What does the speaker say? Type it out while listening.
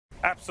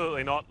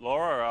Absolutely not,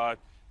 Laura.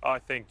 I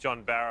think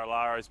John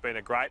Barilaro has been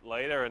a great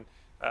leader, and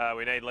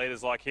we need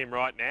leaders like him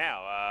right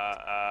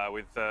now.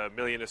 With a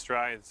million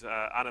Australians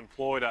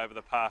unemployed over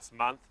the past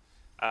month,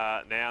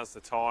 now's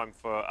the time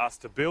for us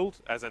to build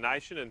as a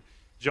nation, and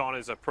John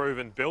is a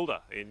proven builder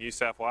in New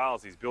South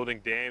Wales. He's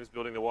building dams,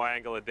 building the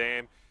Wyangala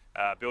Dam,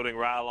 building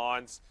rail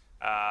lines,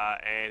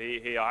 and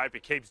I hope he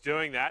keeps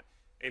doing that.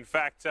 In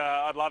fact,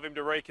 I'd love him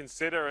to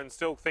reconsider and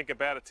still think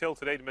about a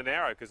tilt at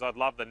Eden-Monaro, because I'd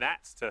love the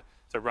Nats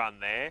to run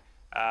there,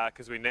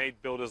 because we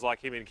need builders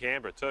like him in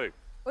Canberra too.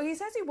 Well, he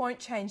says he won't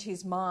change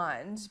his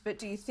mind, but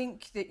do you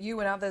think that you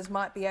and others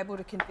might be able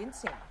to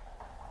convince him?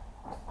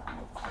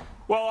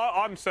 Well,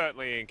 I'm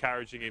certainly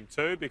encouraging him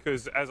too,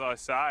 because, as I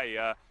say,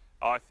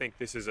 I think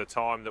this is a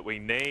time that we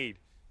need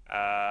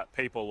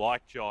people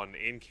like John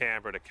in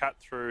Canberra to cut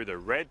through the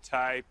red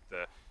tape,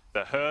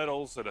 the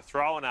hurdles that are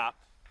thrown up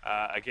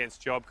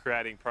against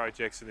job-creating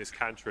projects in this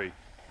country.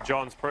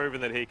 John's proven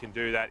that he can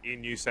do that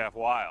in New South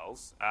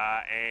Wales,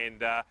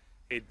 and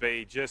he'd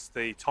be just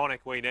the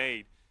tonic we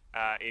need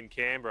in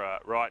Canberra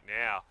right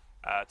now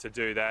to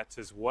do that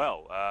as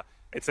well.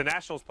 It's the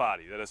Nationals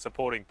Party that are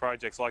supporting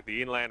projects like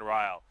the Inland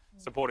Rail,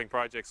 supporting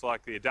projects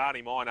like the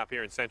Adani mine up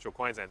here in central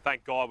Queensland.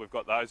 Thank God we've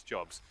got those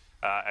jobs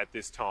at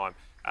this time.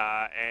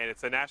 And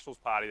it's the Nationals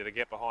Party that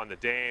get behind the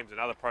dams and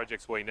other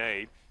projects we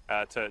need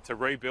to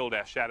rebuild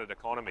our shattered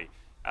economy.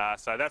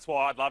 So that's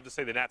why I'd love to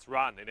see the Nats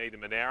run in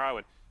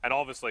Eden-Monaro, and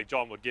obviously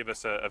John would give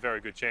us a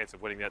very good chance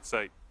of winning that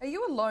seat. Are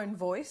you a lone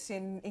voice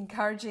in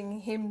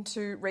encouraging him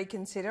to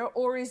reconsider,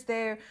 or is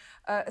there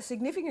a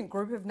significant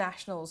group of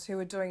Nationals who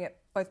are doing it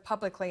both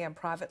publicly and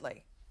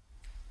privately?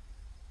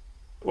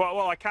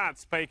 Well, I can't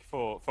speak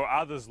for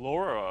others,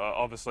 Laura.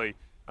 Obviously,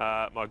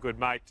 my good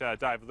mate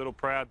David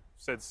Littleproud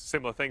said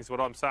similar things to what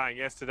I'm saying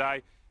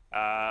yesterday.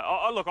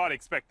 Look, I'd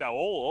expect though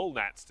all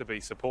Nats to be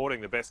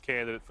supporting the best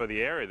candidate for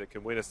the area that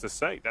can win us the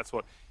seat. That's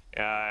what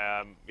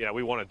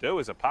we want to do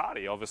as a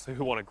party. Obviously,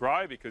 we want to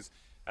grow, because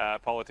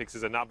politics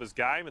is a numbers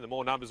game, and the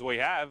more numbers we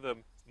have, the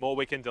more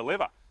we can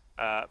deliver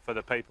for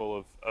the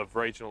people of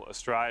regional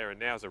Australia. And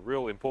now is a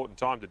real important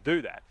time to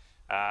do that.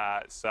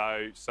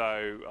 So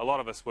a lot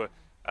of us were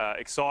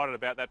excited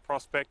about that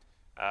prospect.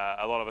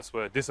 A lot of us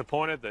were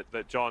disappointed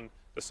that John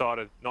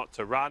decided not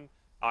to run.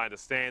 I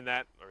understand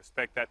that, I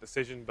respect that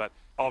decision, but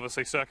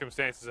obviously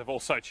circumstances have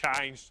also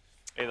changed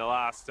in the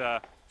last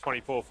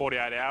 24,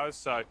 48 hours.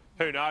 So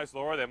who knows,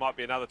 Laura, there might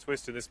be another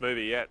twist in this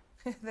movie yet.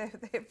 There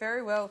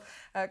very well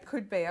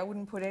could be. I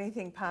wouldn't put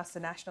anything past the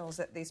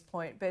Nationals at this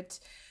point. But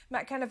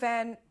Matt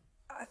Canavan,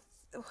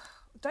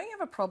 don't you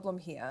have a problem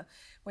here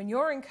when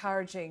you're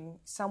encouraging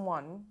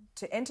someone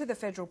to enter the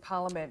federal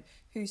parliament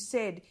who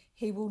said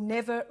he will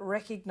never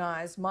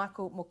recognise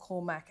Michael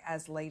McCormack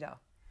as leader?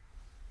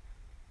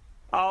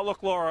 Oh,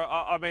 look, Laura,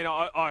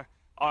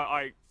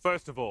 I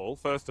first of all,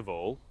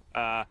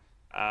 I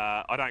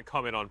don't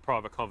comment on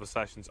private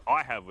conversations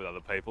I have with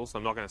other people, so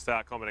I'm not going to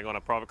start commenting on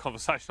a private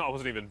conversation I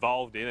wasn't even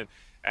involved in,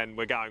 and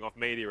we're going off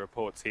media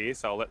reports here,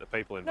 so I'll let the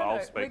people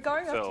involved speak. We're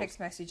going off text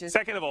messages.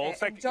 Second of all,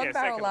 John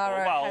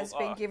Barilaro has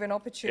been given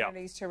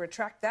opportunities to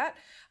retract that.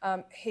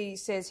 He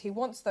says he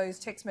wants those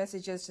text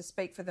messages to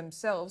speak for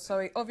themselves, so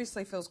he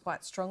obviously feels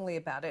quite strongly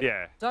about it.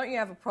 Yeah. Don't you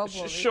have a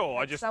problem? Sure,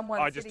 I just don't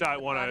want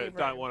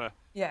to.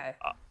 Yeah.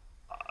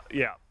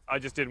 I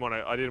just didn't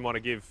want to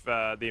give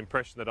the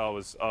impression that I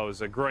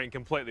was agreeing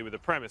completely with the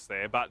premise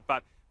there. But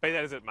be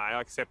that as it may,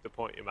 I accept the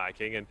point you're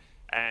making,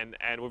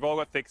 and we've all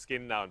got thick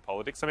skin now in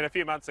politics. I mean, a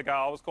few months ago,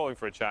 I was calling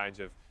for a change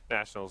of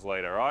Nationals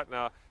leader, right?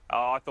 Now,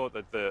 I thought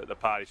that the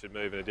party should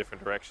move in a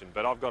different direction,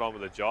 but I've got on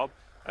with the job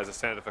as a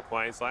Senator for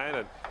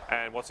Queensland,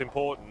 and what's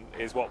important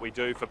is what we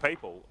do for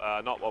people,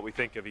 not what we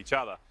think of each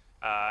other.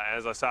 And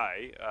as I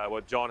say,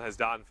 what John has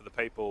done for the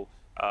people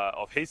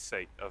of his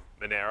seat of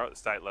Monaro at the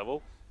state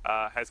level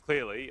has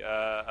clearly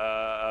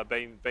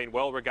been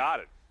well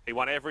regarded. He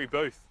won every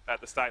booth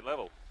at the state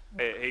level.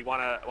 He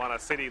won a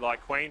city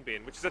like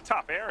Queanbeyan, which is a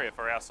tough area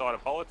for our side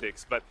of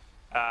politics, but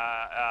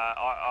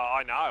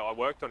I know, I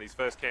worked on his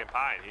first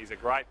campaign. He's a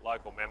great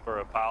local member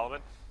of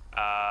Parliament.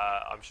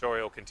 I'm sure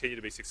he'll continue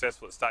to be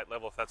successful at state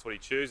level if that's what he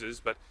chooses,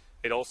 but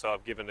he'd also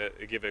give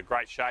a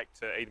great shake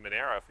to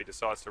Eden-Monaro if he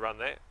decides to run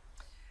there.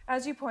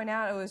 As you point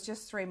out, it was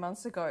just 3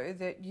 months ago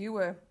that you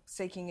were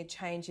seeking a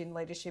change in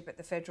leadership at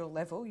the federal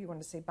level. You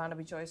wanted to see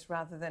Barnaby Joyce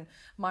rather than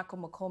Michael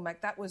McCormack.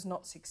 That was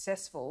not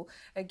successful.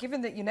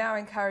 Given that you're now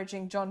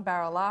encouraging John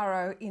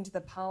Barilaro into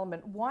the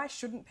parliament, why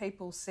shouldn't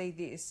people see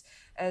this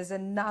as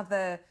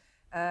another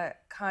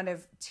kind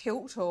of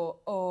tilt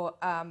or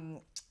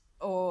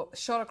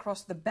shot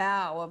across the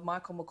bow of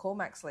Michael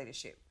McCormack's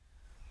leadership?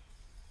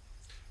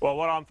 Well,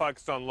 what I'm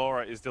focused on,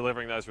 Laura, is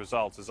delivering those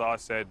results. As I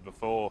said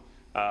before,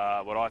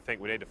 what I think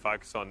we need to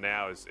focus on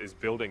now is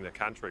building the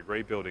country,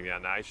 rebuilding our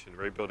nation,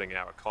 rebuilding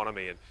our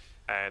economy,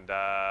 and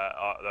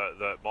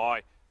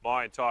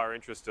my entire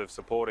interest of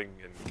supporting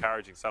and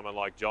encouraging someone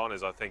like John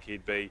is I think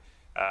he'd be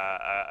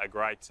a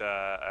great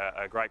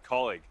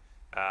colleague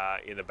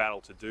in the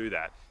battle to do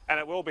that. And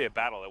it will be a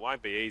battle. It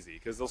won't be easy,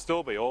 because there'll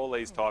still be all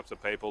these types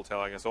of people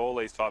telling us all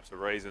these types of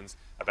reasons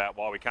about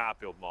why we can't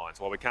build mines,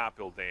 why we can't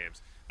build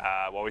dams,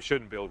 why we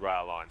shouldn't build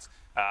rail lines.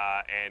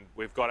 And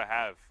we've got to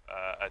have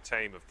a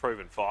team of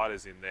proven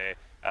fighters in there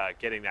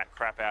getting that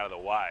crap out of the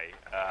way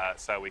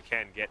so we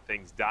can get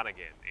things done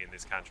again in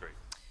this country.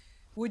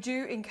 Would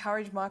you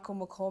encourage Michael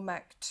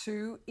McCormack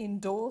to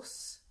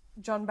endorse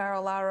John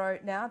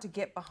Barilaro now, to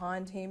get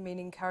behind him in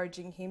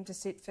encouraging him to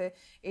sit for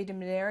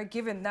Eden-Monaro,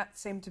 given that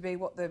seemed to be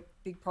what the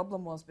big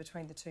problem was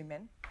between the two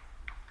men?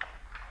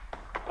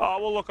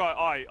 Oh, well, look,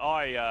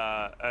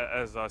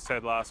 as I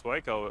said last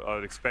week, I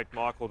would expect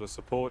Michael to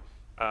support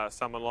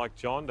someone like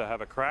John to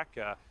have a crack.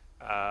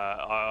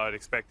 I'd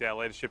expect our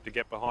leadership to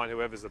get behind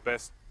whoever's the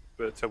best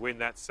to win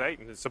that seat,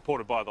 and it's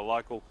supported by the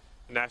local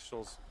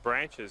Nationals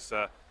branches.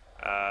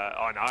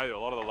 I know a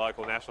lot of the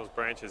local Nationals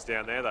branches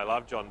down there, they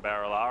love John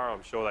Barilaro.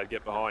 I'm sure they'd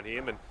get behind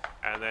him,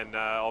 and then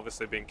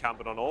obviously be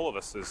incumbent on all of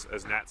us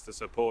as Nats to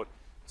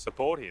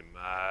support him.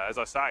 As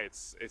I say,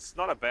 it's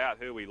not about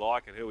who we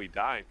like and who we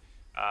don't.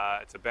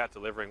 It's about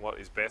delivering what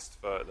is best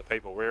for the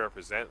people we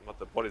represent,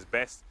 and what is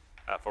best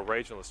for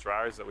regional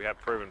Australia is that we have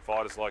proven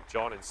fighters like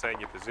John in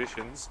senior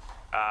positions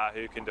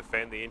who can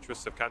defend the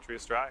interests of country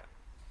Australia.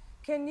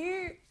 Can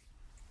you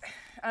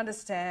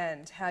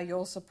understand how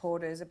your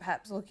supporters are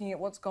perhaps looking at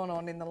what's gone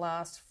on in the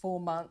last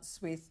 4 months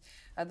with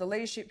the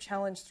leadership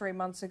challenge 3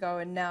 months ago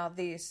and now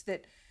this,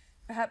 that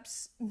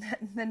perhaps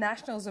the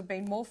Nationals have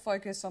been more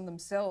focused on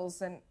themselves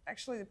than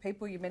actually the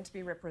people you're meant to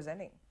be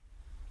representing?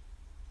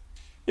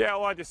 Yeah,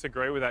 well, I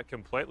disagree with that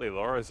completely,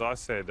 Laura. As I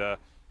said,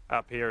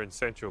 up here in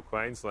central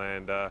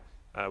Queensland,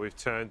 we've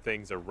turned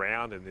things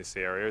around in this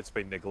area. It's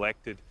been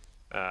neglected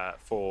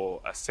for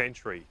a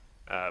century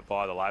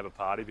by the Labor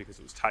Party because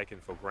it was taken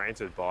for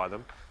granted by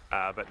them.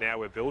 But now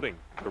we're building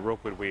the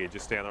Rookwood Weir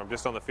just down there. I'm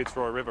just on the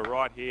Fitzroy River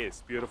right here.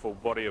 It's a beautiful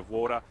body of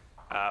water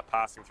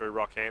passing through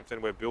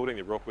Rockhampton. We're building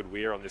the Rookwood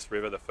Weir on this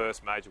river, the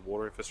first major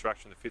water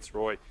infrastructure in the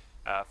Fitzroy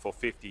for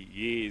 50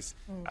 years.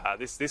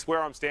 This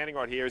where I'm standing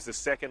right here is the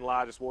second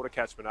largest water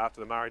catchment after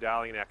the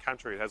Murray-Darling in our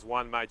country. It has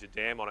one major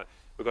dam on it.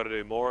 We've got to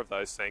do more of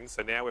those things.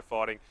 So now we're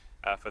fighting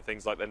for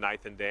things like the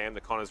Nathan Dam,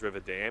 the Connors River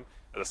Dam.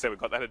 As I said, we've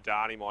got that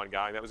Adani mine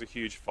going. That was a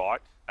huge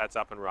fight. That's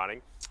up and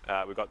running.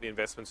 We've got the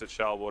investments at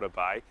Shoalwater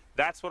Bay.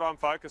 That's what I'm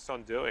focused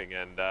on doing,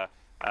 and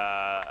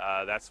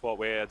that's what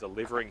we're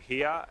delivering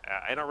here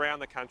and around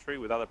the country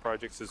with other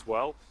projects as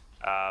well.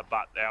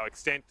 But our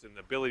extent and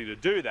ability to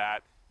do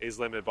that is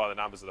limited by the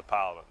numbers of the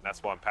Parliament. And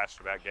that's why I'm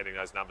passionate about getting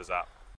those numbers up.